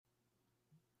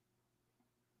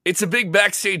It's a big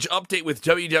backstage update with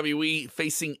WWE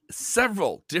facing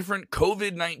several different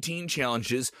COVID-19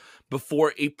 challenges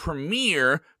before a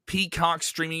premiere Peacock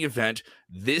streaming event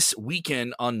this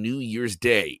weekend on New Year's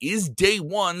Day. Is day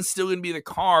one still going to be the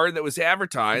card that was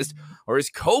advertised, or is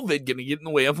COVID going to get in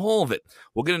the way of all of it?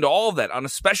 We'll get into all of that on a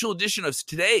special edition of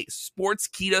today's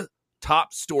Sportskeeda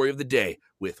Top Story of the Day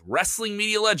with wrestling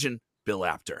media legend Bill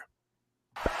Apter.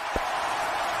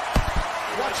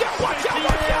 Watch out, watch out,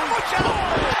 watch out, watch out!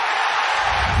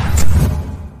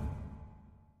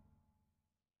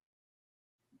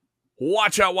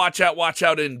 Watch out, watch out, watch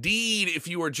out indeed. If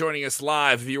you are joining us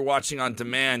live, if you're watching on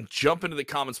demand, jump into the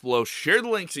comments below, share the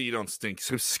link so you don't stink,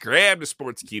 subscribe to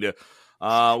Sportskeeda.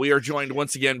 We are joined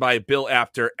once again by Bill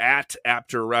Apter at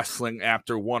Apter Wrestling,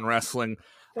 Apter One Wrestling.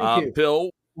 Thank you. Bill,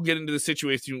 we'll get into the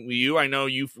situation with you. I know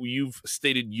you've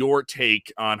stated your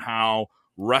take on how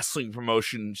wrestling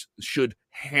promotions should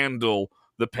handle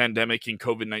the pandemic and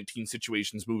COVID-19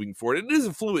 situations moving forward. It is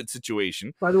a fluid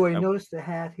situation. By the way, notice the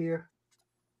hat here.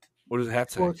 What does the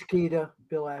hat say? Sportskeeda,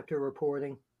 Bill Apter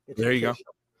reporting. It's there you official.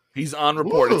 Go. He's on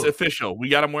report. Ooh. It's official. We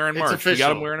got him wearing merch. We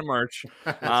got him wearing a merch.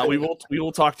 We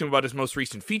will talk to him about his most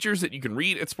recent features that you can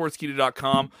read at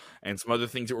sportskeeda.com and some other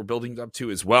things that we're building up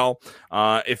to as well.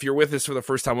 If you're with us for the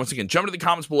first time, once again, jump into the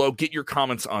comments below. Get your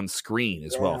comments on screen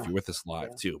as well if you're with us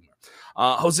live too.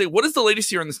 Jose, what is the latest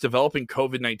here on this developing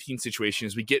COVID-19 situation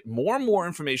as we get more and more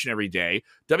information every day?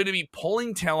 WWE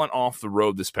pulling talent off the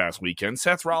road this past weekend.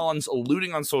 Seth Rollins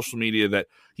alluding on social media that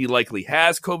he likely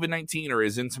has COVID-19 or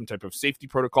is in some type of safety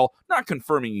protocol, not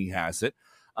confirming he has it.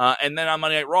 And then on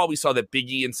Monday Night Raw, we saw that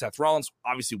Big E and Seth Rollins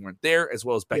obviously weren't there, as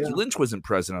well as Becky Lynch wasn't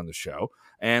present on the show,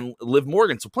 and Liv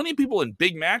Morgan. So plenty of people in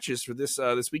big matches for this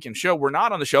weekend show were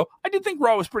not on the show. I did think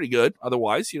Raw was pretty good.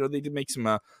 Otherwise, they did make some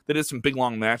they did some big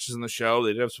long matches on the show.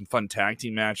 They did have some fun tag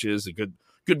team matches, a good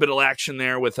bit of action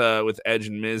there with Edge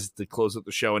and Miz to close out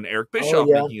the show, and Eric Bischoff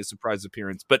making a surprise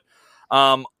appearance. But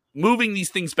moving these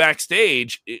things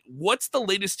backstage, what's the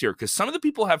latest here? Because some of the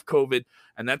people have COVID,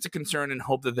 and that's a concern, and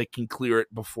hope that they can clear it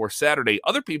before Saturday.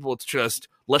 Other people, it's just,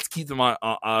 let's keep them out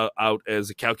as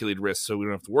a calculated risk so we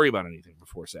don't have to worry about anything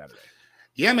before Saturday.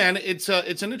 Yeah, man, it's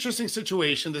an interesting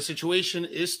situation. The situation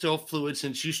is still fluid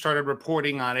since you started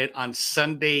reporting on it on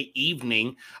Sunday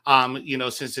evening,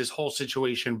 since this whole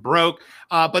situation broke.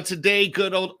 But today,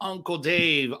 good old Uncle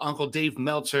Dave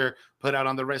Meltzer, put out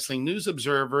on the Wrestling News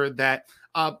Observer that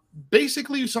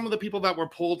basically some of the people that were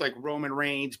pulled, like Roman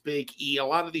Reigns, Big E, a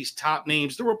lot of these top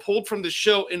names, they were pulled from the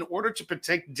show in order to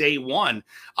protect day one,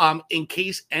 in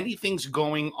case anything's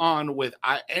going on with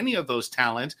any of those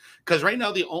talents. Because right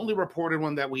now, the only reported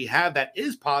one that we have that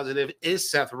is positive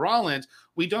is Seth Rollins.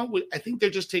 I think they're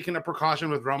just taking a precaution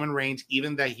with Roman Reigns,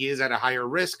 even that he is at a higher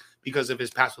risk because of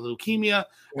his past with leukemia.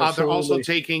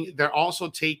 They're also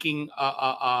taking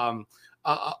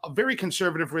a very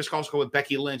conservative risk also with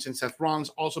Becky Lynch and Seth Rollins,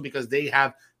 also because they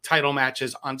have title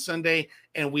matches on Sunday.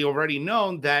 And we already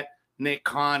know that Nick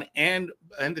Khan and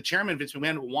the chairman, Vince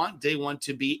McMahon, want day one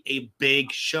to be a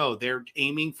big show. They're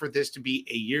aiming for this to be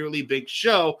a yearly big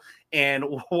show. And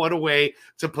what a way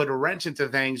to put a wrench into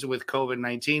things with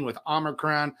COVID-19, with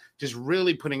Omicron, just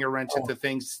really putting a wrench into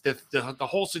things. The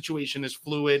whole situation is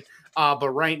fluid.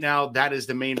 But right now, that is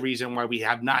the main reason why we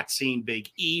have not seen Big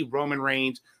E, Roman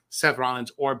Reigns, Seth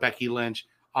Rollins, or Becky Lynch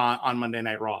on Monday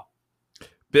Night Raw.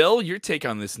 Bill, your take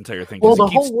on this entire thing? Well, the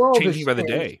whole world changing by the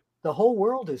day. The whole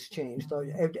world has changed.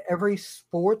 Every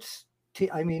sports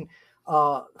team,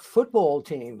 football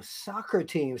teams, soccer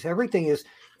teams, everything is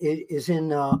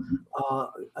in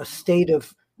a state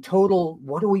of total.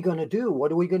 What are we going to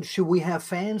do? Should we have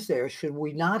fans there? Should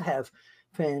we not have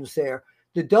fans there?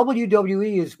 The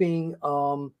WWE is being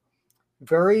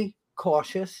very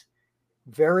cautious,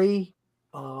 very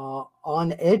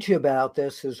on edge about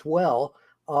this as well,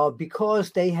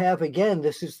 because they have, again,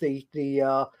 this is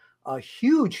a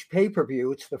huge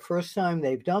pay-per-view. It's the first time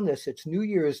they've done this. It's New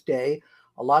Year's Day.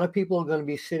 A lot of people are going to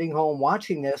be sitting home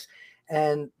watching this,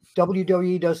 and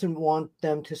WWE doesn't want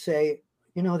them to say,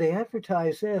 they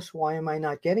advertise this. Why am I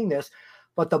not getting this?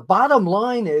 But the bottom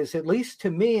line is, at least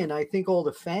to me, and I think all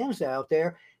the fans out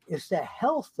there, is the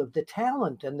health of the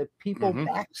talent and the people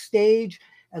backstage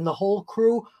and the whole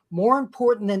crew. More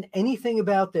important than anything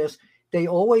about this, they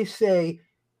always say,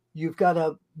 you've got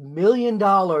 $1 million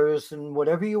and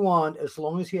whatever you want, as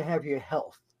long as you have your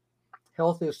health.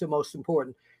 Health is the most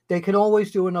important. They can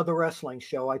always do another wrestling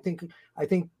show. I think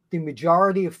the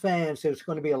majority of fans, there's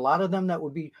going to be a lot of them that will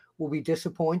be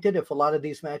disappointed if a lot of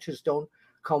these matches don't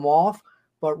come off.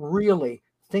 But really,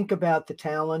 think about the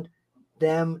talent,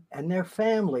 them and their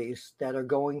families that are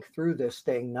going through this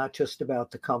thing, not just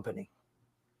about the company.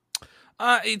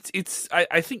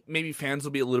 I think maybe fans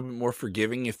will be a little bit more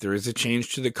forgiving if there is a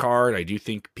change to the card. I do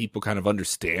think people kind of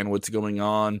understand what's going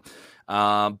on.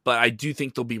 But I do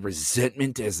think there'll be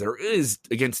resentment, as there is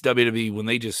against WWE, when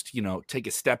they just, take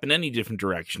a step in any different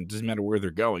direction. It doesn't matter where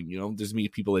they're going. There's many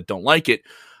people that don't like it,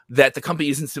 that the company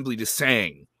isn't simply just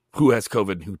saying who has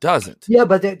COVID and who doesn't. Yeah,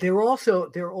 but they're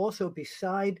also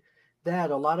beside that.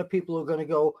 A lot of people are going to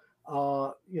go,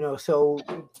 so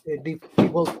it'd be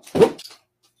people.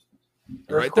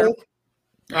 Right there.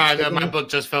 My book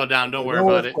just fell down. Don't worry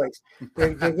about it.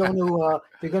 They're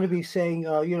going to be saying,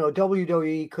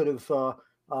 WWE could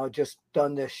have just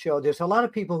done this show. There's a lot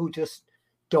of people who just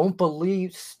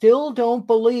still don't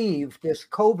believe this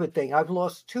COVID thing. I've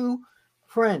lost 2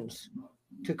 friends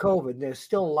to COVID. There's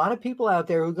still a lot of people out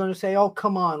there who are going to say, "Oh,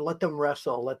 come on, let them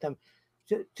wrestle. Let them."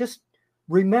 Just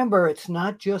remember, it's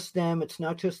not just them. It's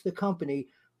not just the company.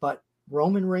 But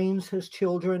Roman Reigns has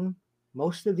children.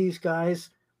 Most of these guys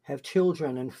have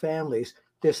children and families.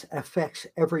 This affects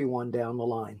everyone down the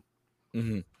line.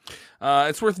 Mm-hmm.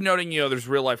 It's worth noting, there's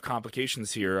real life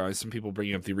complications here. Some people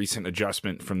bringing up the recent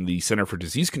adjustment from the Center for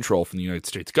Disease Control from the United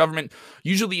States government.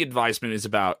 Usually the advisement is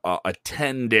about a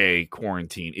 10-day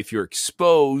quarantine if you're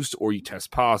exposed or you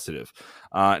test positive.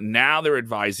 Now they're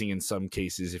advising in some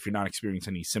cases, if you're not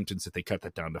experiencing any symptoms, that they cut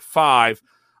that down to 5.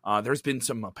 There's been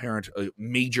some apparent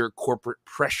major corporate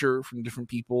pressure from different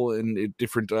people and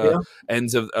different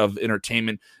ends of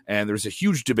entertainment. And there's a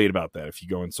huge debate about that if you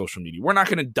go on social media. We're not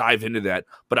going to dive into that.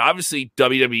 But obviously,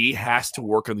 WWE has to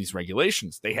work on these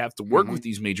regulations. They have to work with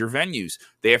these major venues.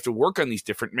 They have to work on these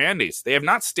different mandates. They have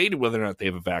not stated whether or not they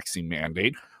have a vaccine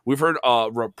mandate. We've heard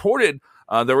reported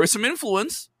there was some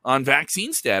influence on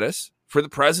vaccine status for the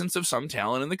presence of some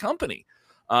talent in the company.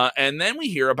 And then we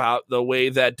hear about the way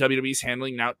that WWE is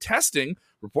handling now testing,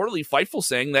 reportedly Fightful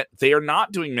saying that they are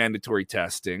not doing mandatory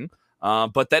testing,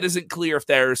 but that isn't clear if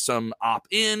there's some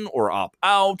opt-in or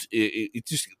opt-out. It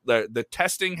just the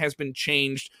testing has been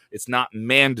changed. It's not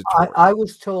mandatory. I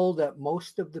was told that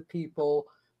most of the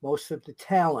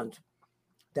talent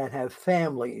that have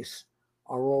families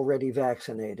are already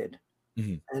vaccinated,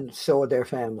 and so are their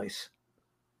families.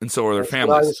 That's what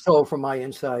I was told from my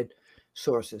inside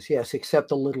sources. Yes, except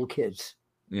the little kids.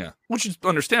 Yeah, which is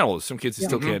understandable. Some kids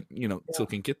still can't, still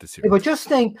can't get this here. But just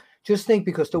think,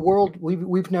 because the world,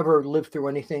 we've never lived through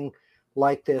anything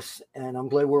like this, and I'm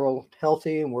glad we're all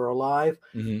healthy and we're alive.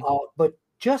 But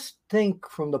just think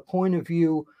from the point of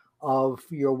view of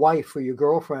your wife or your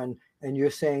girlfriend, and you're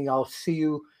saying, "I'll see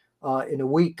you in a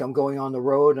week. I'm going on the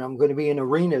road, and I'm going to be in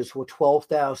arenas with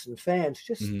 12,000 fans."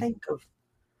 Just think of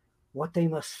what they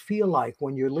must feel like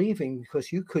when you're leaving,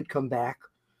 because you could come back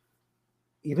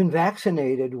even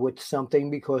vaccinated with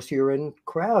something because you're in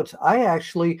crowds. I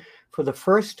actually, for the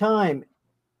first time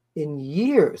in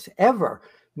years ever,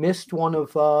 missed one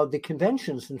of the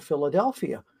conventions in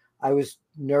Philadelphia. I was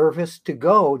nervous to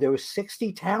go. There were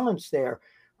 60 talents there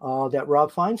that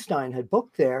Rob Feinstein had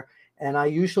booked there. And I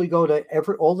usually go to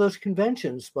all those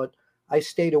conventions, but I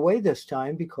stayed away this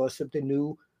time because of the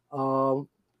new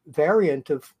variant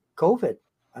of COVID.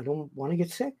 I don't want to get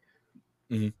sick.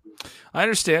 I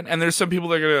understand. And there's some people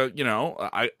that are going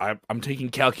to, I'm taking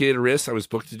calculated risks. I was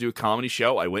booked to do a comedy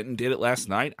show. I went and did it last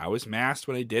night. I was masked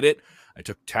when I did it. I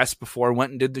took tests before I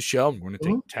went and did the show. I'm going to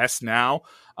take tests now.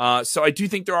 So I do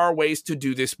think there are ways to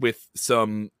do this with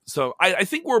some. So I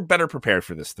think we're better prepared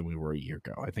for this than we were a year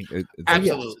ago. I think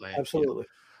absolutely. Absolutely.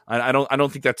 I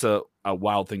don't think that's a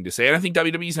wild thing to say. And I think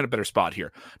WWE's in a better spot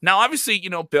here. Now, obviously,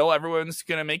 Bill, everyone's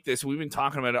going to make this. We've been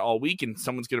talking about it all week, and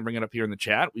someone's going to bring it up here in the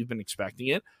chat. We've been expecting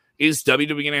it. Is WWE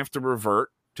going to have to revert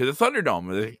to the Thunderdome?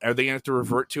 Are they going to have to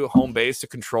revert to a home base, a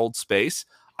controlled space?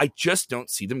 I just don't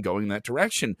see them going that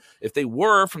direction. If they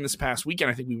were from this past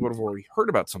weekend, I think we would have already heard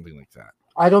about something like that.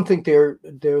 I don't think they're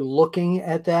looking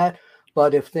at that.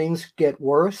 But if things get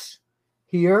worse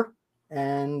here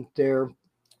and they're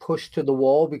pushed to the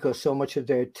wall because so much of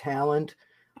their talent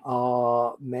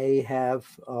may have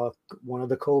one of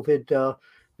the COVID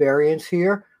variants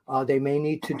here, they may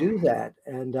need to do that.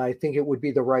 And I think it would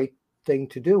be the right thing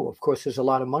to do. Of course, there's a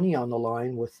lot of money on the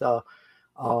line with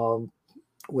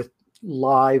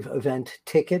live event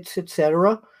tickets,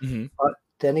 etc. But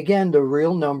then again, the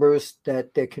real numbers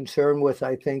that they're concerned with,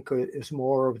 I think, is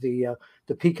more of the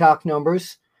Peacock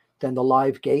numbers than the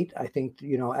live gate. I think,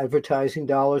 advertising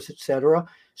dollars, etc.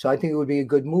 So I think it would be a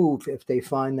good move if they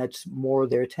find that's more of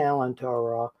their talent,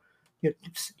 or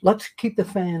let's keep the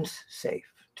fans safe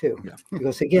too. Yeah.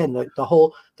 Because again, the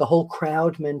whole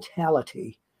crowd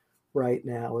mentality right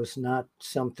now is not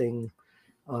something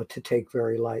to take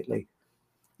very lightly.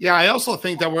 Yeah, I also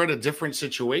think that we're in a different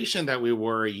situation that we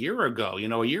were a year ago.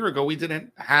 A year ago, we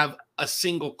didn't have a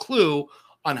single clue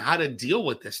on how to deal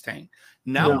with this thing.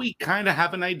 Now we kind of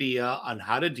have an idea on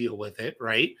how to deal with it,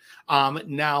 right?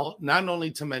 Now, not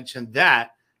only to mention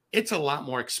that, it's a lot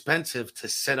more expensive to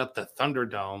set up the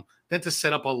Thunderdome than to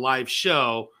set up a live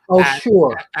show at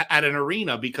an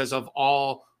arena because of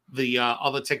all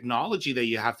the technology that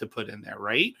you have to put in there,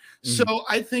 right? So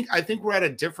I think we're at a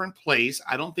different place.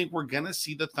 I don't think we're gonna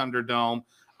see the Thunderdome.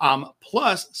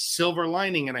 Plus, silver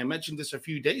lining, and I mentioned this a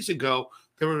few days ago.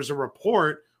 There was a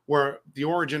report where the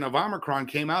origin of Omicron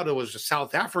came out. It was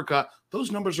South Africa.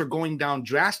 Those numbers are going down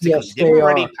drastically. Yes,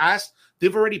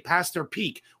 They've already passed their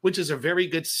peak, which is a very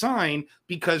good sign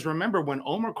because remember when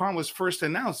Omicron was first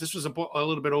announced, this was a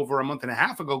little bit over a month and a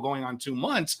half ago, going on 2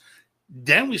 months.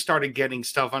 Then we started getting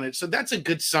stuff on it. So that's a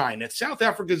good sign. If South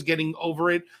Africa is getting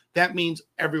over it, that means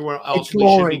everywhere else should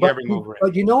be getting over it.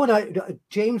 But you know what?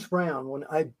 James Brown, when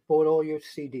I bought all your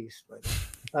CDs,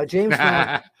 James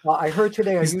Brown, I heard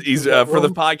today on YouTube. He's for the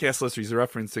podcast listeners, he's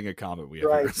referencing a comment we have.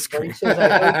 Right. But he says, I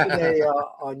heard today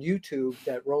on YouTube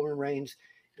that Roman Reigns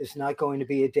is not going to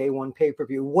be a day one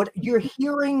pay-per-view. What you're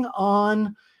hearing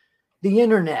on the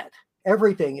internet,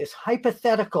 everything is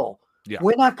hypothetical. Yeah.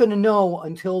 We're not going to know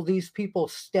until these people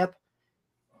step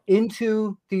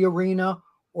into the arena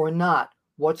or not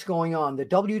what's going on. The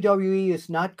WWE is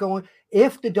not going.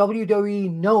 If the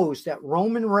WWE knows that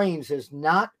Roman Reigns is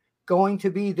not going to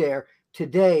be there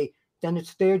today, then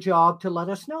it's their job to let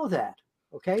us know that.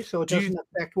 Okay, so it doesn't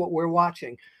affect what we're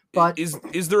watching. But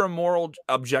is there a moral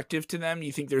objective to them?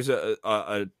 You think there's a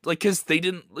like, because they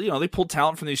didn't, they pulled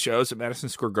talent from these shows at Madison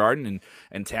Square Garden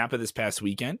and Tampa this past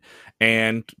weekend,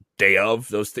 and day of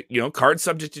those cards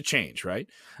subject to change, right?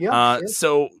 Yeah.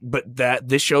 So, but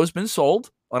this show has been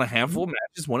sold on a handful of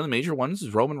matches. One of the major ones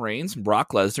is Roman Reigns and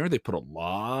Brock Lesnar. They put a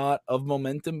lot of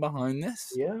momentum behind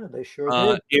this. Yeah, they sure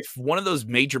did. If one of those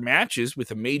major matches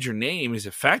with a major name is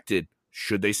affected,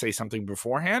 should they say something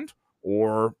beforehand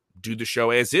or do the show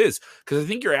as is? Because I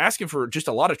think you're asking for just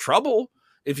a lot of trouble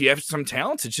if you have some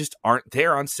talents that just aren't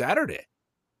there on Saturday.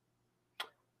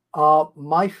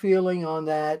 My feeling on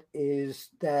that is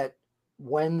that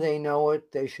when they know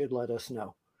it, they should let us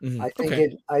know. Mm-hmm.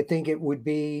 I think it would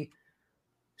be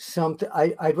something.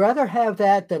 I'd rather have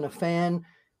that than a fan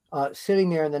sitting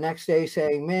there the next day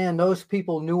saying, "Man, those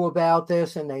people knew about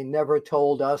this and they never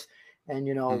told us." And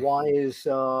why is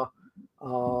Dolph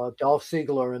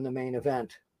Ziggler in the main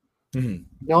event? Mm-hmm.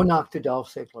 No knock to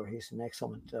Dolph Ziggler. He's an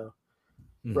excellent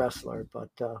wrestler, but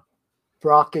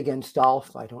Brock against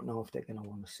Dolph, I don't know if they're going to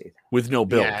want to see that. With no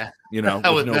build, with no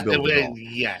build at all.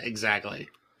 Yeah, exactly.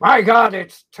 My God,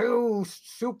 it's 2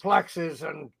 suplexes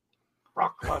and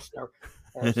Brock Lesnar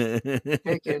has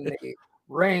taken the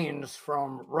reins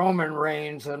from Roman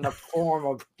Reigns in the form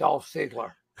of Dolph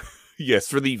Ziggler. Yes,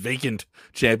 for the vacant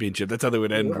championship. That's how they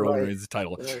would end Roman Reigns'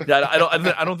 title. Yeah, I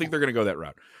don't think they're going to go that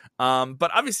route.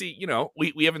 But obviously,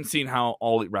 we haven't seen how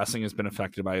All Elite Wrestling has been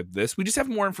affected by this. We just have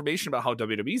more information about how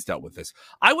WWE's dealt with this.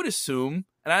 I would assume,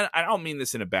 and I don't mean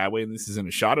this in a bad way, and this isn't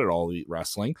a shot at All Elite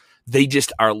Wrestling, they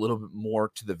just are a little bit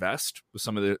more to the vest with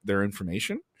some of their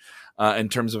information in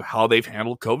terms of how they've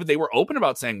handled COVID. They were open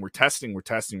about saying, we're testing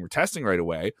right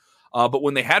away. But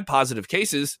when they had positive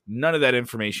cases, none of that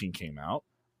information came out.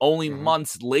 Only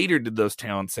months later did those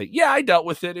talents say, yeah, I dealt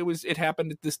with it. It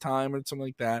happened at this time or something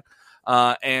like that.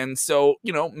 And so,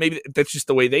 maybe that's just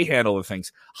the way they handle the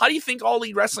things. How do you think All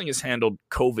Elite Wrestling has handled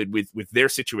COVID with their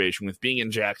situation, with being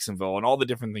in Jacksonville and all the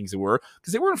different things they were?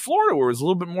 Because they were in Florida where it was a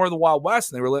little bit more of the Wild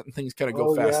West and they were letting things kind of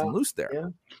go fast and loose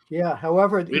there. Yeah.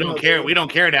 However, we don't care. We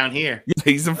don't care down here.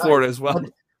 He's in Florida as well.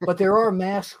 But there are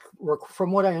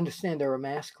from what I understand, there are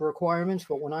mask requirements.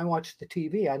 But when I watch the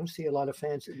TV, I don't see a lot of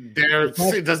fans.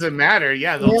 It doesn't matter.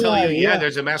 Yeah, they'll tell you,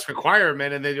 there's a mask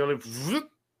requirement, and then you'll.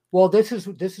 Well, this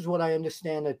is what I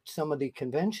understand at some of the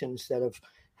conventions that have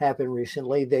happened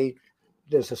recently.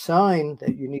 There's a sign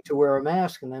that you need to wear a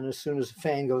mask, and then as soon as a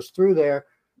fan goes through there,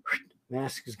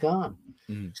 mask is gone.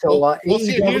 Mm-hmm. So, here's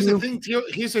the thing.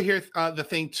 Here's the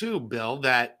thing too, Bill.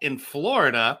 That in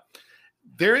Florida,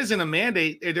 there isn't a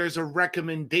mandate. There's a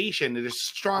recommendation. It is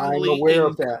strongly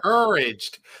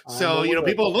encouraged. So,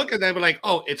 people look at that and be like,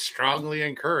 oh, it's strongly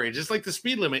encouraged. It's like the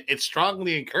speed limit. It's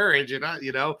strongly encouraged.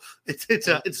 It's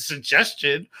a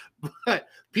suggestion, but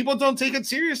people don't take it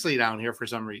seriously down here for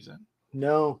some reason.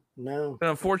 No. An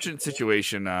unfortunate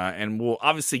situation, and we'll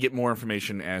obviously get more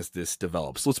information as this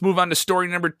develops. Let's move on to story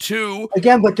number 2.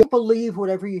 Again, but don't believe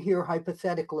whatever you hear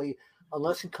hypothetically,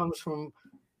 unless it comes from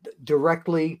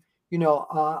directly.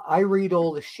 I read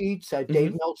all the sheets.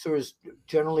 Dave Meltzer is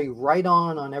generally right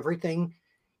on everything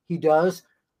he does.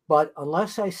 But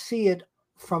unless I see it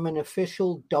from an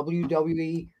official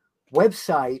WWE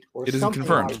website or it something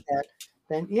confirmed. like that,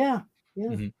 then yeah.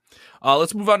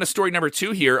 Let's move on to story number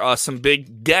 2 here. Some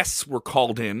big guests were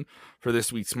called in for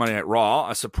this week's Monday Night Raw.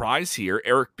 A surprise here,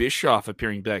 Eric Bischoff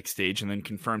appearing backstage and then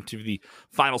confirmed to the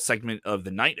final segment of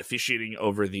the night, officiating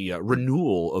over the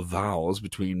renewal of vows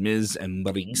between Miz and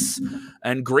Maurice,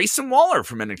 and Grayson Waller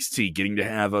from NXT getting to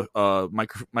have a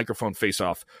microphone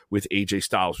face-off with AJ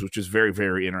Styles, which is very,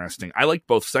 very interesting. I liked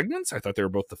both segments. I thought they were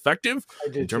both effective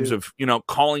in terms of,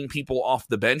 calling people off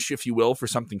the bench, if you will, for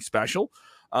something special.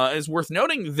 Is worth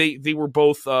noting. They were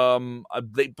both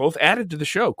they both added to the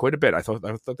show quite a bit. I thought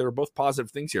they were both positive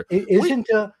things here. Isn't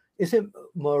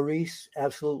Maurice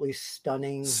absolutely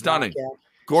stunning? Stunning,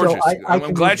 gorgeous. So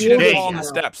I'm glad she didn't fall on the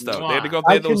steps though. They had to go.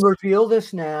 I can reveal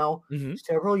this now. Mm-hmm.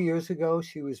 Several years ago,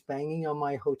 she was banging on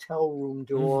my hotel room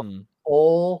door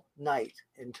all night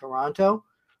in Toronto.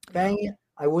 Banging.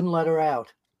 I wouldn't let her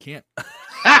out. Can't.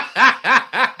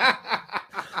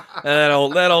 That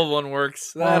old one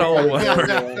works. That old one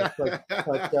works.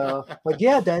 But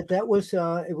yeah, that was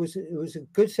it was a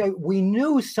good say. We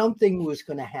knew something was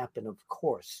going to happen, of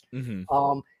course.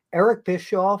 Mm-hmm. Eric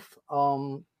Bischoff,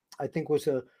 I think, was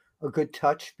a good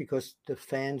touch because the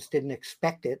fans didn't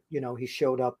expect it. He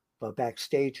showed up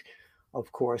backstage,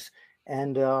 of course,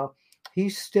 and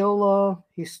he's still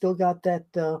got that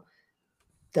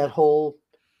whole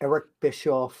Eric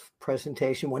Bischoff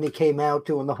presentation when he came out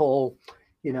doing the whole.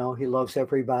 He loves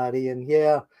everybody, and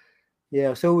yeah.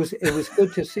 So it was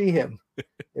good to see him.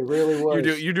 It really was.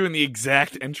 You're doing the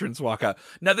exact entrance walkout.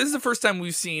 Now, this is the first time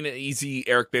we've seen Easy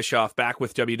Eric Bischoff back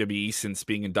with WWE since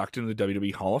being inducted into the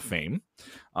WWE Hall of Fame.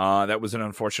 That was an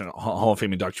unfortunate Hall of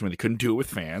Fame induction when they couldn't do it with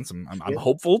fans. I'm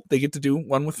hopeful they get to do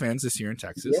one with fans this year in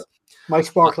Texas. Yep. My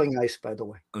sparkling ice, by the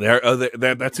way.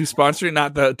 That's who's sponsoring.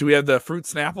 Not the. Do we have the fruit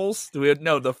Snapples? Do we have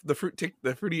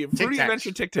the fruity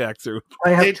adventure Tic Tacs? I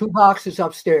have 2 boxes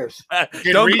upstairs.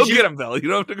 Don't go get them, Bill. You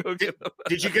don't have to go get them.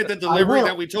 Did you get the delivery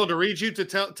that we told to read you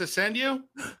to send you?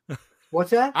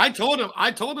 What's that? I told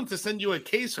him to send you a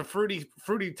case of fruity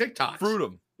Tic Tacs. Fruit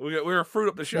them. We're gonna fruit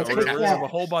up the show. We're gonna have a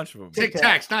whole bunch of them. Tic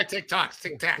Tacs, not TikToks.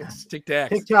 Tic Tacs. Tic Tacs.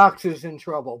 TikToks is in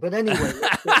trouble. But anyway.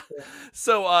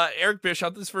 So Eric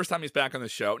Bischoff, this is the first time he's back on the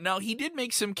show. Now, he did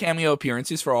make some cameo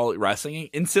appearances for All Elite Wrestling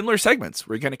in similar segments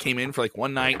where he kind of came in for like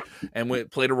one night and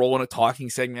played a role in a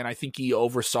talking segment. I think he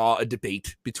oversaw a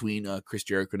debate between Chris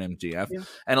Jericho and MJF. Yeah.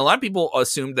 And a lot of people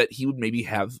assumed that he would maybe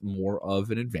have more of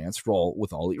an advanced role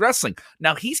with All Elite Wrestling.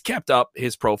 Now, he's kept up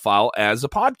his profile as a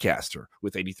podcaster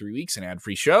with 83 weeks and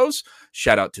ad-free shows.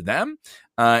 Shout out to them.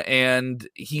 And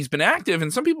he's been active,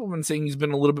 and some people have been saying he's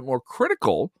been a little bit more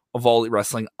critical of All Elite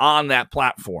Wrestling on that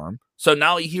platform. So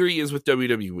now here he is with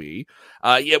WWE.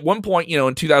 At one point,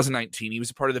 in 2019, he was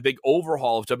a part of the big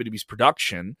overhaul of WWE's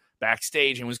production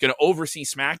backstage and was going to oversee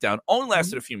SmackDown. Only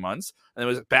lasted a few months, and then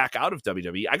was back out of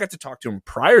WWE. I got to talk to him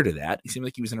prior to that. He seemed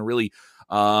like he was in a really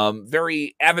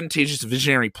very advantageous,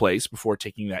 visionary place before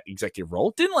taking that executive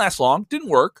role. Didn't last long. Didn't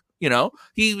work.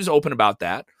 He was open about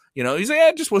that. He's like,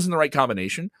 it just wasn't the right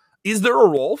combination. Is there a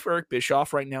role for Eric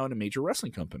Bischoff right now in a major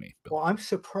wrestling company, Bill? Well, I'm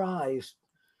surprised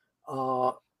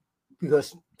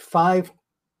because 5-10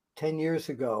 years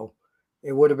ago,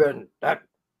 it would have been that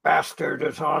bastard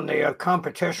is on the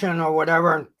competition or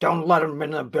whatever, and don't let him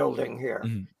in the building here.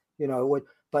 Mm-hmm.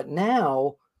 But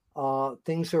now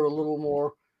things are a little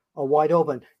more wide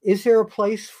open. Is there a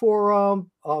place for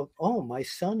my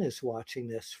son is watching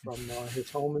this from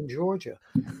his home in Georgia.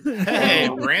 Hey,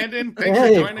 Brandon, thanks for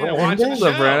joining and watching the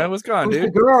show. Brandon, what's going on, dude?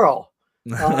 The girl.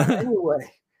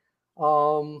 Anyway,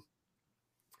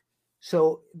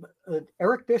 so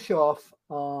Eric Bischoff,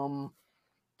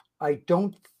 I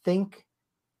don't think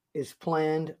is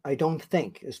planned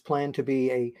to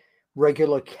be a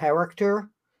regular character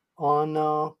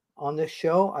on this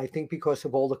show. I think because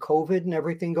of all the COVID and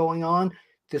everything going on,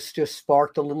 this just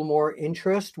sparked a little more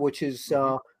interest, which is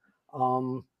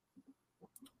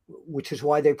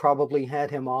why they probably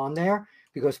had him on there,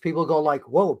 because people go like,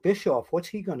 whoa, Bischoff, what's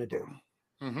he going to do?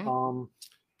 Mm-hmm.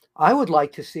 I would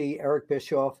like to see Eric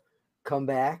Bischoff come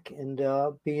back and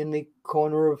be in the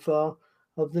corner of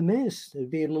the Miz.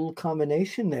 There'd be a little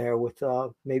combination there with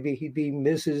maybe he'd be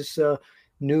Miz's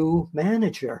new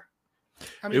manager.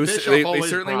 I mean, they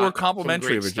certainly were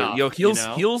complimentary of it.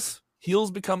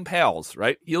 Heels become pals,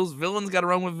 right? Villains got to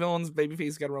run with villains.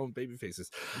 Babyface got to run with babyfaces.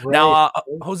 Right. Now,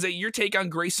 Jose, your take on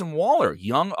Grayson Waller,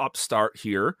 young upstart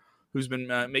here, who's been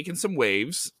making some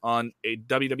waves on a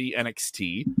WWE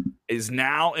NXT, is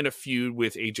now in a feud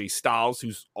with AJ Styles,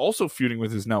 who's also feuding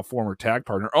with his now former tag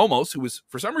partner, Omos, who was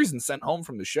for some reason sent home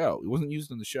from the show. He wasn't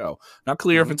used in the show. Not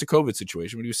clear if it's a COVID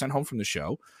situation, but he was sent home from the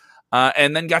show.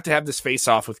 and then got to have this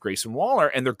face-off with Grayson Waller,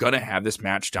 and they're going to have this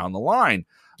match down the line.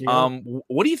 Yeah.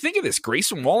 What do you think of this?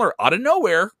 Grayson Waller, out of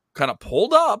nowhere, kind of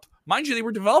pulled up. Mind you, they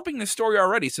were developing this story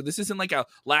already, so this isn't like a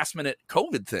last-minute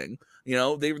COVID thing. You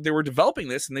know, they were developing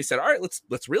this, and they said, all right,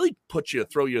 let's really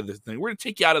throw you to this thing. We're going to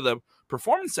take you out of the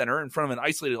performance center in front of an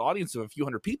isolated audience of a few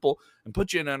hundred people and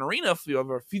put you in an arena of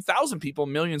a few thousand people,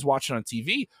 millions watching on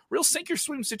TV. Real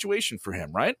sink-or-swim situation for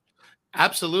him, right?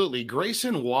 Absolutely.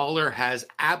 Grayson Waller has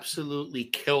absolutely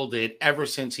killed it ever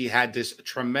since he had this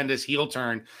tremendous heel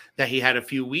turn that he had a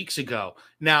few weeks ago.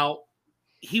 Now,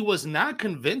 he was not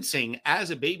convincing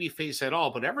as a babyface at all,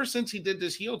 but ever since he did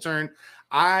this heel turn,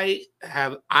 I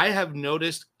have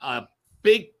noticed a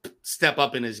big step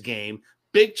up in his game,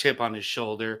 big chip on his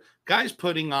shoulder. Guy's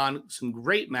putting on some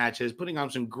great matches, putting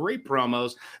on some great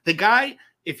promos. The guy,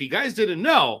 if you guys didn't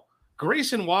know,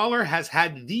 Grayson Waller has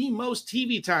had the most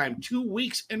TV time 2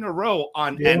 weeks in a row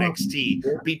on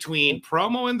NXT between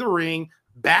promo in the ring,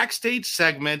 backstage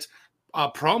segments,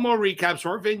 promo recaps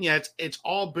or vignettes. It's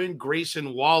all been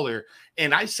Grayson Waller.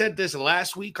 And I said this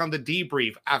last week on the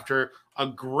debrief after a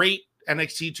great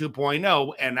NXT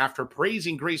 2.0 and after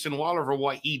praising Grayson Waller for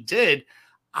what he did.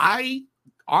 I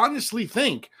honestly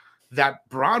think that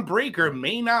Braun Breaker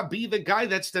may not be the guy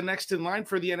that's the next in line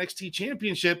for the NXT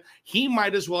championship. He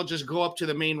might as well just go up to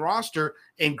the main roster,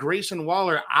 and Grayson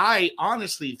Waller, I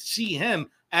honestly see him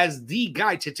as the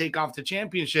guy to take off the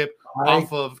championship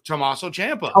off of Tommaso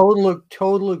Ciampa.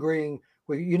 Total agreeing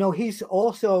with you. You know, he's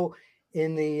also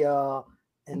in the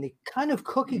kind of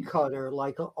cookie cutter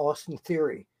like Austin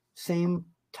Theory, same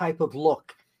type of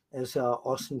look as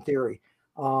Austin Theory.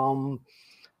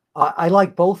 I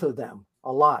like both of them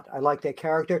a lot. I like their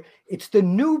character. It's the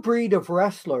new breed of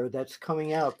wrestler that's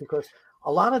coming out, because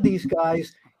a lot of these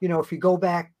guys, you know, if you go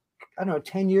back, I don't know,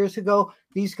 10 years ago,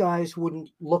 these guys wouldn't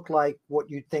look like what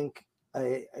you'd think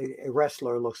a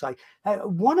wrestler looks like.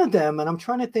 One of them, and I'm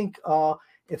trying to think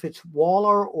if it's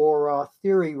Waller or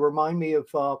Theory, remind me of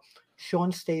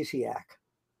Sean Stasiak.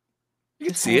 You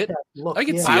can see it. I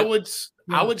can see it.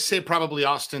 I would say probably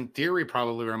Austin Theory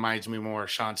probably reminds me more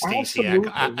of Sean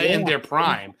Stasiak in their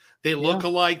prime. They look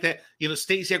alike. That, you know,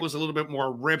 Stasiak was a little bit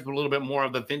more ripped, a little bit more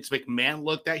of the Vince McMahon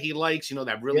look that he likes. You know,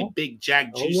 that really big,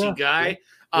 jacked, juicy guy.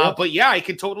 But yeah, I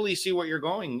can totally see what you're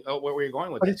going, where you're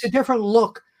going with. But it's a different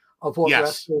look of what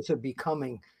wrestlers are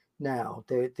becoming now.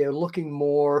 They're looking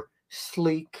more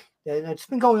sleek. And it's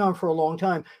been going on for a long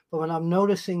time, but when I'm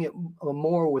noticing it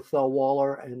more with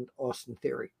Waller and Austin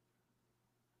Theory.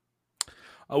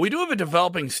 We do have a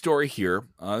developing story here.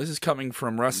 This is coming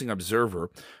from Wrestling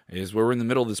Observer, is where we're in the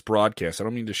middle of this broadcast. I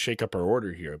don't mean to shake up our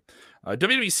order here.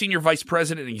 WWE Senior Vice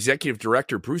President and Executive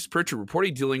Director Bruce Pritchard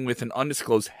reportedly dealing with an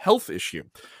undisclosed health issue.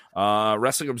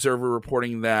 Wrestling Observer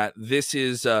reporting that this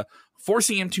is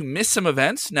forcing him to miss some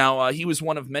events. Now, he was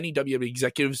one of many WWE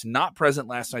executives not present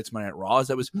last night's Monday Night Raw, as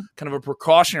that was kind of a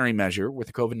precautionary measure with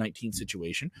the COVID-19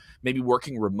 situation, maybe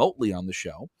working remotely on the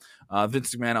show.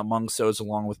 Vince McMahon amongst those,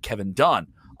 along with Kevin Dunn.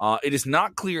 It is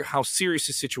not clear how serious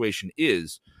the situation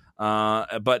is,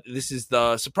 but this is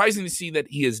surprising to see that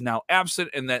he is now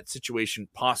absent and that situation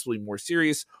possibly more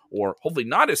serious, or hopefully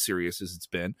not as serious as it's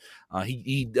been.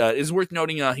 He is worth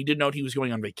noting, he did note he was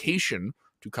going on vacation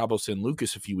to Cabo San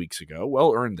Lucas a few weeks ago.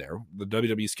 Well earned there. The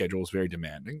WWE schedule is very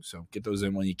demanding, so get those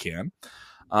in when you can.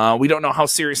 We don't know how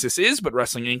serious this is, but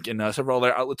Wrestling Inc. and several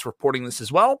other outlets reporting this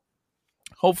as well.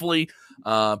 Hopefully,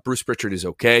 Bruce Pritchard is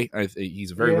okay.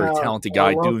 He's a very, very talented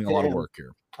guy doing a lot of work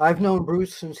here. I've known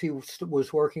Bruce since he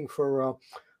was working for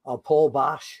Paul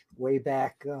Bosch way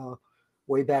back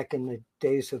in the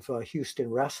days of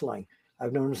Houston wrestling.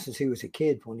 I've known him since he was a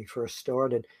kid when he first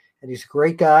started, and he's a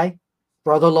great guy.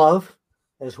 Brother love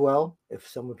as well. If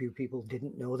some of you people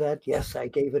didn't know that, yes, I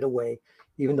gave it away,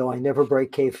 even though I never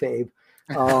break kayfabe.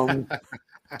 Well,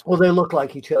 they look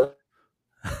like each other.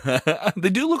 They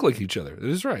do look like each other. That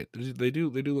is right. They do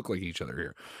look like each other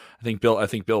here. I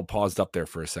think Bill paused up there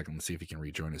for a second. Let's see if he can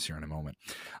rejoin us here in a moment.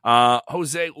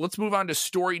 Jose, let's move on to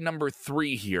story number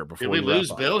 3 here. Before Did we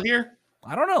lose Bill here?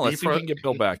 I don't know. Let's see if we can get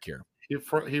Bill back here.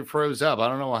 He froze up. I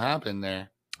don't know what happened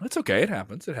there. It's okay. It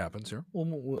happens here.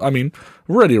 I mean,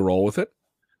 we're ready to roll with it.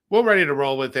 We're ready to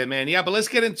roll with it, man. Yeah, but let's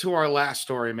get into our last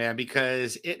story, man,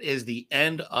 because it is the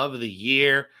end of the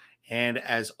year. And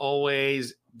as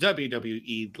always,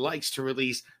 WWE likes to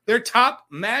release their top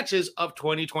matches of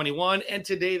 2021. And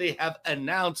today they have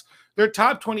announced their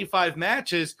top 25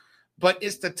 matches, but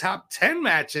it's the top 10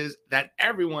 matches that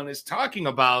everyone is talking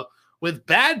about, with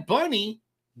Bad Bunny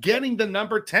getting the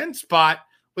number 10 spot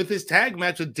with his tag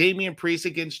match with Damian Priest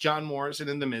against John Morrison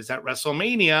and The Miz at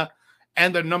WrestleMania.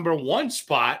 And the number 1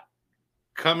 spot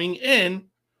coming in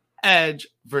Edge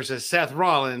versus Seth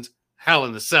Rollins, Hell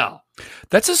in the Cell.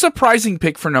 That's a surprising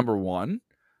pick for number one.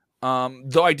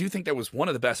 Though I do think that was one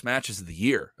of the best matches of the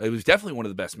year. It was definitely one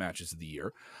of the best matches of the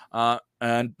year.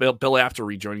 And Bill Apter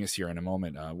rejoining us here in a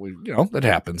moment. That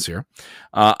happens here.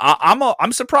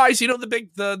 I'm surprised.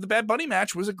 The Bad Bunny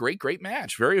match was a great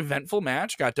match. Very eventful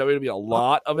match. Got WWE a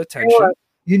lot of attention.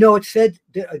 It said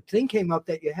a thing came up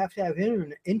that you have to have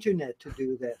internet to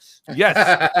do this. Yes.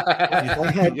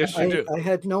 Yes, you do. I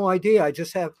had no idea. I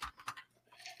just have.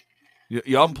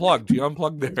 You unplugged. You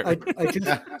unplugged there.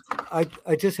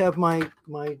 I just have my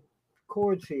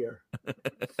cords here.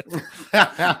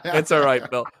 It's all right,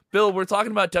 Bill. Bill, we're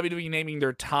talking about WWE naming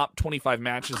their top 25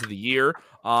 matches of the year.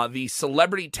 The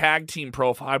celebrity tag team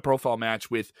high profile match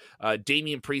with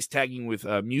Damian Priest tagging with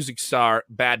music star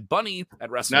Bad Bunny at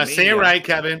WrestleMania. Now say it right,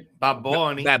 Kevin. Bad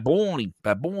Bunny. That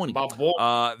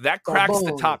cracks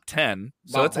the top 10.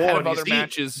 So that's ahead of other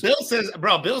matches. Bill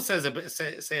says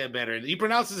say it better. He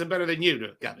pronounces it better than you do,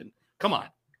 Kevin. Come on.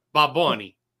 Bad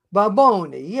Bunny.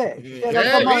 Baboni, yes.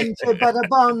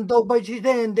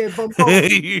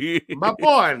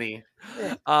 Baboni.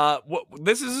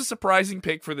 This is a surprising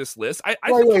pick for this list.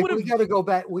 We got to go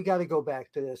back. We got to go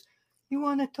back to this. You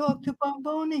want to talk to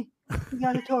Baboni? You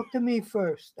got to talk to me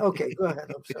first. Okay, go ahead.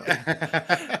 I'm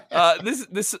sorry.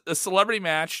 This a celebrity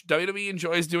match. WWE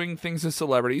enjoys doing things with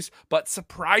celebrities, but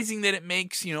surprising that it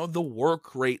makes the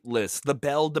work rate list, the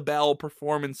bell-to-bell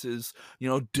performances.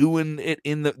 Doing it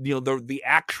in the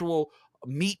actual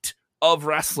meat of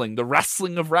wrestling, the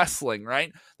wrestling of wrestling,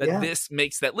 right? This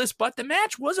makes that list. But the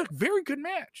match was a very good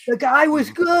match. The guy was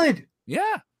good.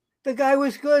 Yeah. The guy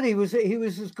was good. He was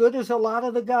as good as a lot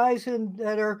of the guys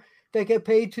that get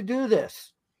paid to do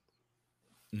this.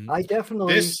 Mm-hmm. I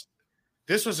definitely.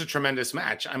 This was a tremendous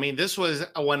match. I mean, this was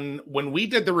when we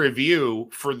did the review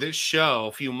for this show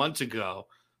a few months ago.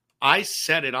 I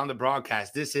said it on the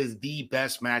broadcast. This is the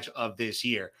best match of this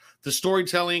year. The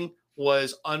storytelling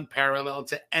was unparalleled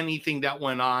to anything that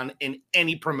went on in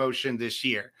any promotion this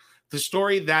year. The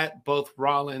story that both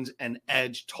Rollins and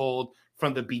Edge told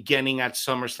from the beginning at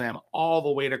SummerSlam all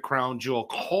the way to Crown Jewel,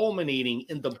 culminating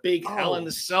in the big Hell in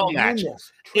the Cell match.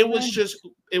 It was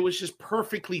just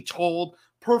perfectly told,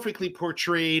 perfectly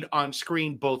portrayed on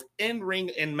screen, both in ring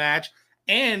and match,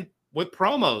 and with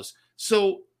promos.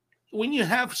 So when you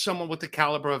have someone with the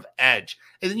caliber of Edge,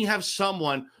 and then you have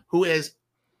someone who is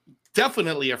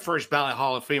definitely a first ballot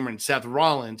Hall of Famer in Seth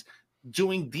Rollins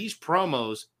doing these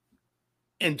promos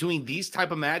and doing these type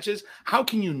of matches, how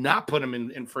can you not put him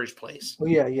in first place? Well,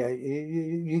 yeah.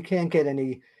 You can't get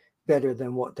any better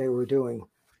than what they were doing.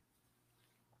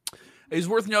 It's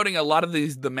worth noting a lot of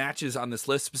the matches on this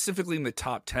list, specifically in the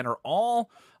top 10, are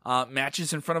all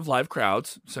matches in front of live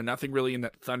crowds. So nothing really in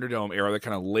that Thunderdome era that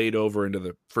kind of laid over into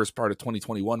the first part of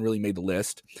 2021 really made the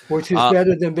list. Which is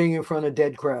better than being in front of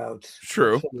dead crowds.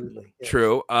 True. Absolutely. Yes.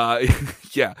 True.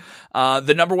 Yeah.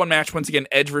 The number one match, once again,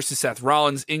 Edge versus Seth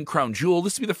Rollins in Crown Jewel.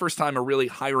 This will be the first time a really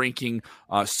high-ranking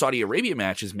Saudi Arabia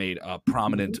match has made a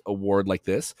prominent award like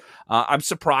this. I'm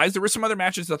surprised. There were some other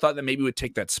matches I thought that maybe would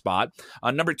take that spot.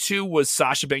 Number two was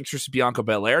Sasha Banks versus Bianca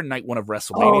Belair, night one of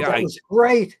WrestleMania. Oh, that was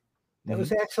great. That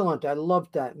was excellent. I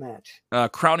loved that match.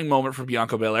 Crowning moment for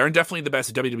Bianca Belair, and definitely the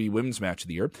best WWE Women's Match of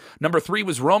the year. Number three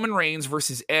was Roman Reigns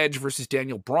versus Edge versus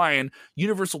Daniel Bryan,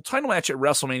 Universal title match at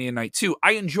WrestleMania Night 2.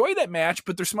 I enjoyed that match,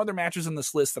 but there's some other matches on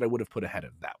this list that I would have put ahead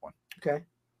of that one. Okay.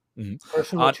 Mm-hmm.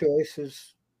 Personal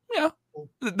choices. Yeah.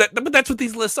 But that's what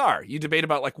these lists are. You debate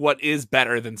about what is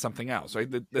better than something else, right?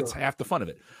 That's half the fun of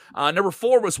it. Number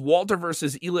four was Walter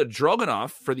versus Ilya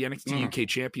Dragunov for the NXT UK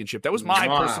Championship. That was my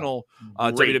personal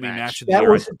WWE match of the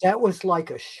year. That was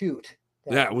like a shoot.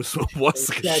 It was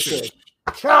like a shoot.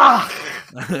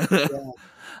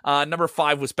 Number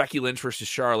five was Becky Lynch versus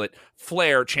Charlotte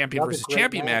Flair, champion versus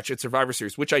champion match at Survivor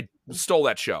Series, which I stole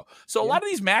that show. So a lot of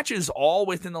these matches all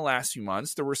within the last few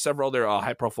months. There were several other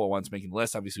high-profile ones making the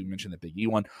list. Obviously, we mentioned the Big E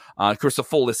one. Of course, the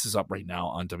full list is up right now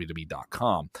on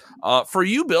WWE.com. For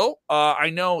you, Bill,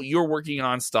 I know you're working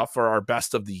on stuff for our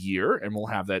best of the year, and we'll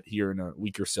have that here in a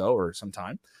week or so or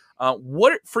sometime.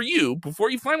 What for you,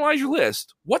 before you finalize your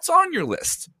list, what's on your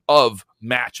list of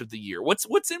match of the year? What's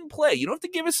in play? You don't have to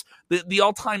give us the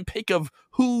all-time pick of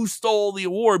who stole the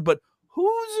award, but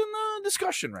who's in the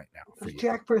discussion right now for you?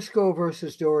 Jack Briscoe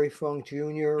versus Dory Funk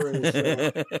Jr.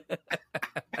 is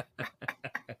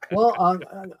well,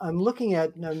 I'm looking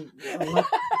at I'm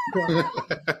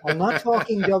not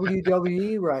talking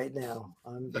WWE right now.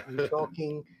 I'm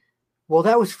talking. Well,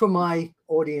 that was for my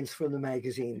audience from the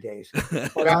magazine days.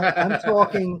 But I'm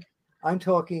talking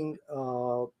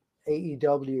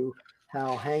AEW,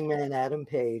 how Hangman Adam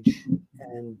Page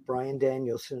and Bryan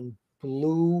Danielson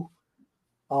blew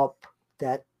up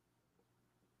that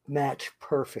match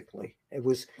perfectly. It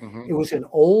was an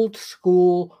old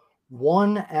school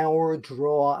 1 hour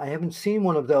draw. I haven't seen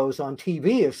one of those on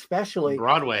TV, especially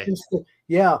Broadway. Since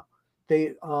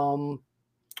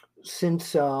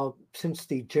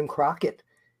the Jim Crockett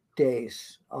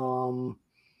days.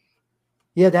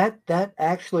 That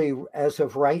actually, as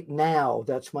of right now,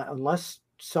 that's my, unless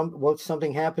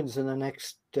something happens in the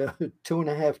next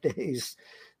 2.5 days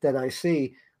that I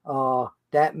see,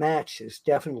 that match is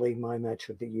definitely my match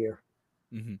of the year.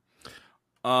 Mm-hmm.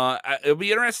 It'll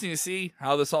be interesting to see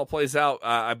how this all plays out.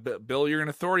 Bill, you're an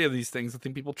authority of these things. I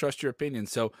think people trust your opinion.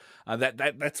 So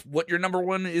that's what your number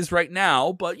one is right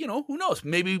now. But who knows?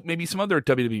 Maybe some other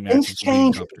WWE matches. Things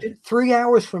change. 3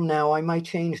 hours from now, I might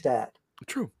change that.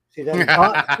 True. See that?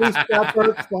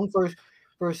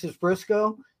 versus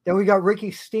Briscoe. Then we got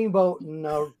Ricky Steamboat and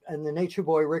the Nature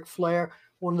Boy Ric Flair.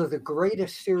 One of the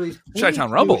greatest series.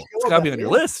 Chi-Town Rumble. It's got to be on your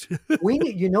list. We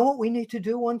need. You know what we need to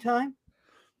do one time?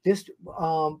 This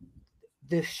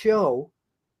show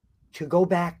to go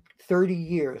back 30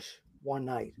 years one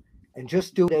night and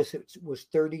just do it as it was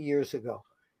 30 years ago.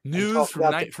 News from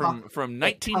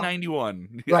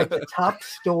 1991. Right, the top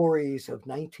stories of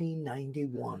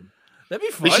 1991. That'd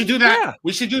be fun. We should do that. Yeah.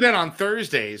 We should do that on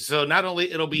Thursdays. So not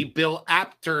only it'll be Bill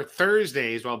Apter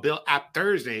Thursdays, Bill Apt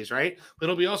Thursdays, right? But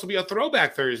it'll also be a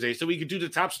throwback Thursday. So we could do the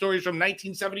top stories from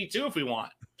 1972 if we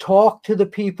want. Talk to the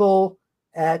people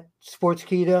at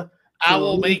Sportskeeda. I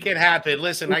will make it happen.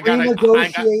 Listen, I got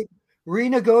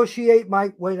renegotiate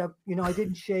my wait up. I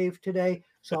didn't shave today,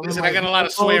 so I got a lot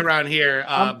of sway around here,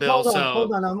 Bill.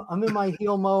 Hold on. I'm in my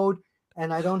heel mode,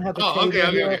 and I don't have a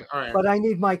okay. All right. But I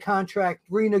need my contract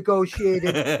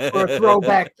renegotiated for a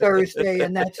throwback Thursday,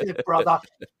 and that's it, brother.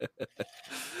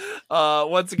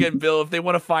 Once again, Bill, if they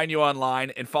want to find you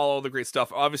online and follow all the great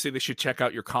stuff, obviously they should check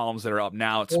out your columns that are up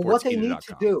now at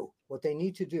sportskeeda.com. What they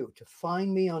need to do to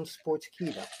find me on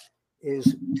Sportskeeda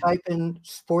is type in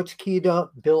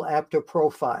Sportskeeda Bill Apter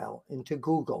profile into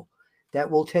Google.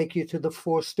 That will take you to the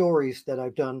 4 stories that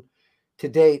I've done to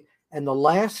date. And the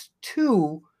last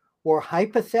 2 were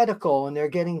hypothetical, and they're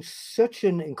getting such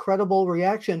an incredible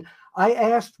reaction. I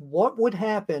asked what would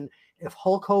happen if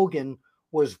Hulk Hogan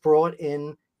was brought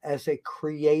in as a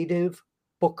creative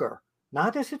booker,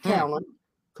 not as a talent,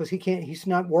 because he's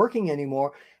not working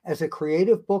anymore, as a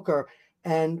creative booker.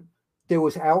 And there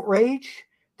was outrage,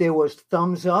 there was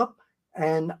thumbs up,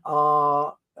 and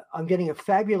I'm getting a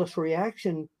fabulous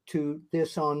reaction to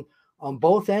this on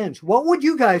both ends. What would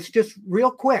you guys, just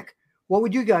real quick, what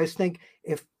would you guys think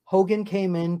if Hogan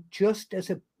came in just as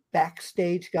a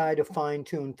backstage guy to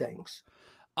fine-tune things?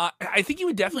 I think you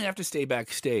would definitely have to stay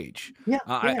backstage. Yeah.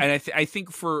 And I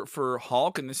think for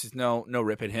Hulk, and this is no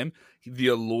rip at him, the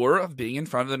allure of being in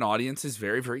front of an audience is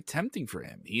very, very tempting for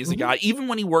him. He is a guy, even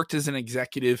when he worked as an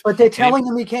executive. But they're telling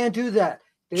him he can't do that.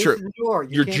 Sure.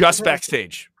 You're just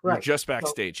backstage. Right. You're just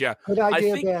backstage. So, yeah. Good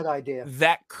idea, bad idea.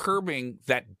 That curbing,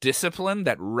 that discipline,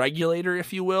 that regulator,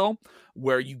 if you will,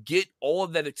 where you get all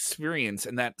of that experience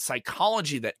and that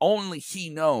psychology that only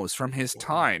he knows from his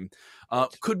time,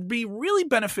 could be really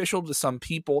beneficial to some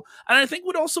people. And I think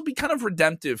would also be kind of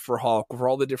redemptive for Hulk for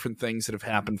all the different things that have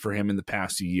happened for him in the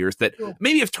past few years that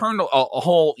maybe have turned a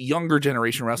whole younger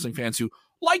generation of wrestling fans who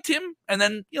liked him. And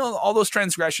then, all those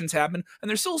transgressions happen. And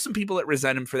there's still some people that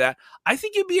resent him for that. I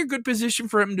think it'd be a good position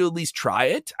for him to at least try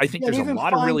it. I think there's a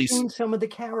lot of really some of the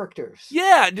characters.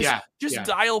 Yeah. Just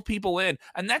dial people in.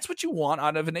 And that's what you want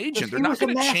out of an agent. They're not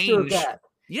going to change.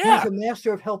 Yeah. He's a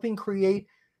master of helping create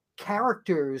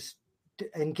characters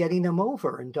and getting them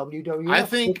over in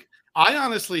WWF. I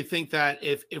honestly think that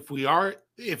if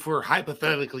we're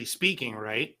hypothetically speaking,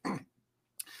 right?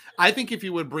 I think if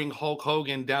you would bring Hulk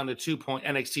Hogan down to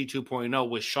NXT 2.0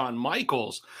 with Shawn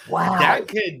Michaels, that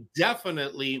could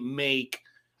definitely make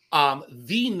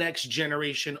the next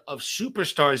generation of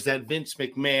superstars that Vince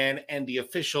McMahon and the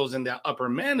officials and the upper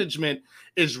management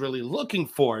is really looking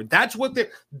for. That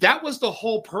was the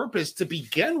whole purpose to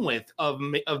begin with of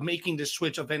making the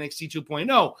switch of NXT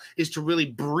 2.0 is to really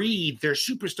breed their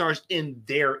superstars in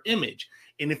their image.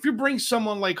 And if you bring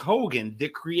someone like Hogan, the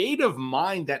creative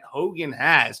mind that Hogan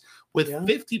has with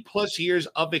 50 plus years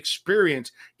of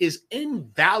experience is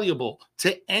invaluable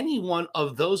to any one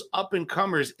of those up and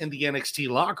comers in the NXT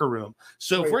locker room.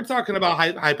 So if we're talking about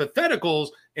hypotheticals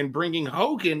and bringing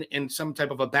Hogan in some type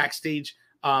of a backstage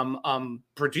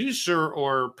producer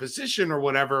or position or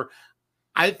whatever,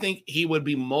 I think he would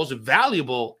be most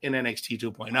valuable in NXT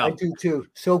 2.0. I do too.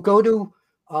 So go to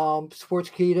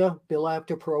Sportskeeda, Bill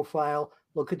Apter profile.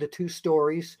 Look at the 2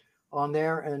 stories on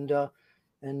there and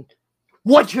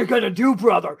what you gonna do,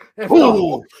 brother, if the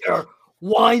holster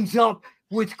winds up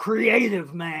with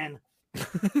creative, man?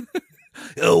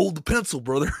 Hold the pencil,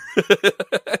 brother.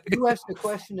 You asked the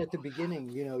question at the beginning,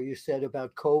 you said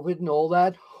about COVID and all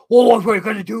that. Well, what we're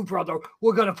going to do, brother,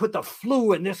 we're going to put the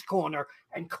flu in this corner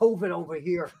and COVID over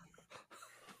here.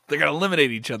 They're going to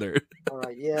eliminate each other. All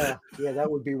right. Yeah, that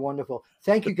would be wonderful.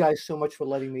 Thank you guys so much for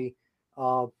letting me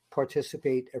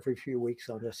participate every few weeks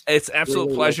on this. It's an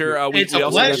absolute pleasure. It's a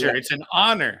pleasure. It's an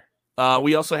honor.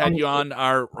 We also had you on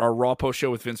our Raw post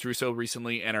show with Vince Russo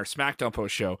recently and our SmackDown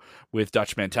post show with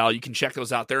Dutch Mantel. You can check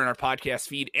those out there in our podcast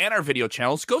feed and our video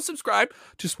channels. Go subscribe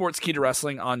to Sportskeeda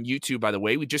Wrestling on YouTube, by the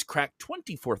way. We just cracked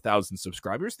 24,000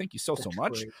 subscribers. Thank you so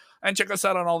much. Great. And check us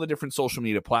out on all the different social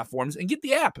media platforms and get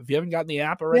the app if you haven't gotten the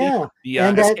app already.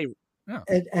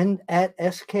 And at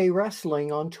SK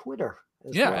Wrestling on Twitter.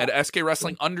 At SK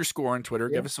Wrestling _ on Twitter.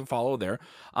 Give us a follow there.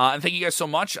 And thank you guys so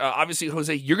much. Obviously,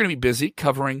 Jose, you're going to be busy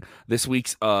covering this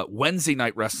week's Wednesday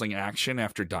night wrestling action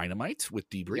after Dynamite with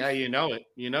Debrief. Yeah, you know it.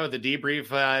 You know the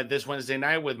Debrief this Wednesday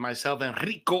night with myself and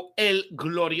Rico El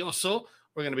Glorioso.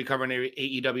 We're going to be covering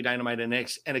AEW Dynamite and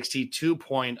NXT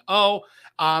 2.0.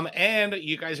 And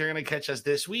you guys are going to catch us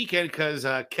this weekend because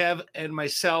Kev and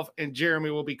myself and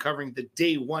Jeremy will be covering the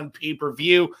Day 1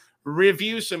 pay-per-view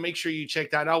review, so make sure you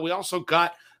check that out. We also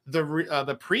got the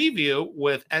preview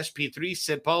with SP3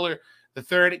 Sid Polar the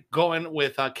third going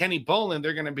with Kenny Bolin.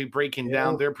 They're going to be breaking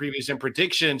down their previews and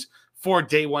predictions for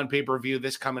Day 1 pay-per-view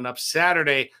this coming up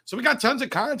Saturday. So we got tons of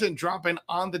content dropping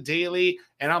on the daily,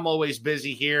 and I'm always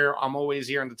busy here. I'm always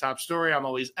here on the top story. I'm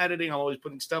always editing. I'm always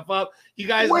putting stuff up. You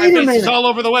guys, my face is all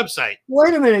over the website.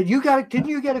 Wait a minute. Didn't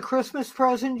you get a Christmas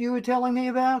present you were telling me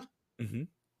about? Mm-hmm.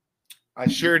 I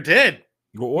sure did.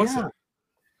 What was it?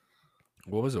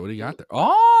 What was it? What do you got there?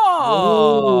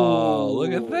 Oh,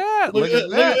 look at that. Look at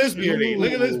this beauty.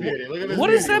 Look at this beauty. Look at this. What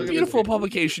is that beautiful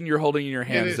publication you're holding in your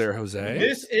hands there, Jose?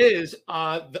 This is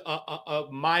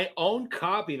my own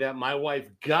copy that my wife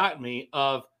got me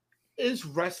of Is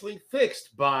Wrestling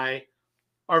Fixed by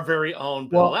our very own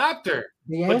Bill Apter.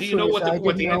 But do you know what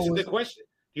the answer to the question?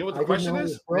 You know what the question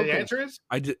is? The answer is?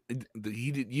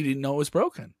 You didn't know it was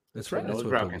broken. That's right. That's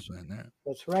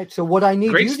right. So what I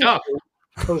need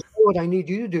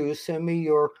you to do is send me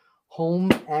your home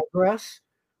address,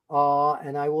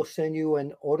 and I will send you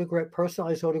an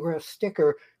personalized autograph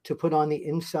sticker to put on the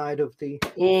inside of the.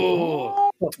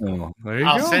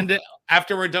 I'll send it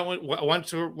after we're done.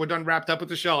 Once we're done, wrapped up with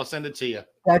the show, I'll send it to you.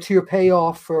 That's your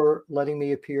payoff for letting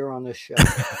me appear on this show.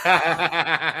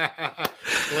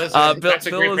 Listen, that's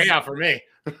a great payoff for me.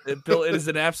 Bill, it is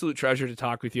an absolute treasure to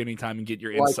talk with you anytime and get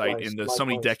your insight into so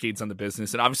many decades on the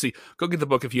business. And obviously, go get the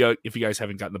book if you guys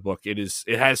haven't gotten the book. It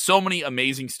has so many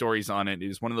amazing stories on it.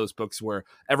 It is one of those books where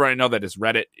everyone I know that has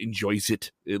read it enjoys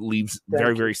it. It leaves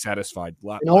very, very satisfied.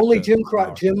 And only Jim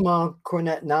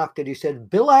Cornette knocked it. He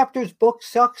said, Bill Apter's book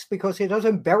sucks because he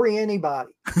doesn't bury anybody.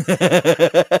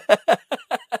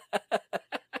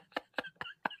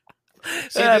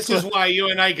 See, this is why you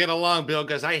and I get along, Bill,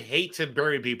 because I hate to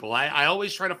bury people. I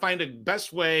always try to find the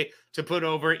best way to put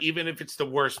over, even if it's the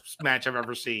worst match I've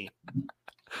ever seen.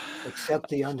 Except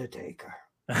The Undertaker.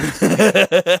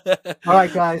 All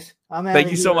right, guys.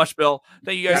 Thank you so much, Bill.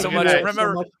 Thank you guys so much.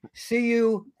 Remember, see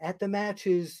you at the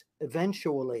matches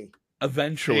eventually.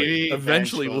 Eventually,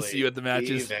 we'll see you at the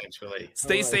matches. Eventually.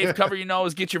 Stay safe, cover your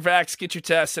nose, get your vax, get your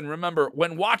tests, and remember,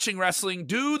 when watching wrestling,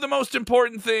 do the most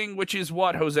important thing, which is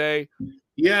what, Jose?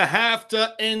 You have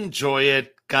to enjoy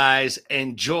it, guys.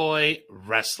 Enjoy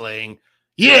wrestling.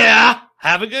 Yeah!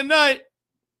 Have a good night.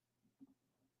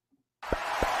 Watch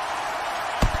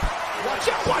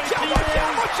out, watch out, watch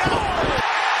out, watch out!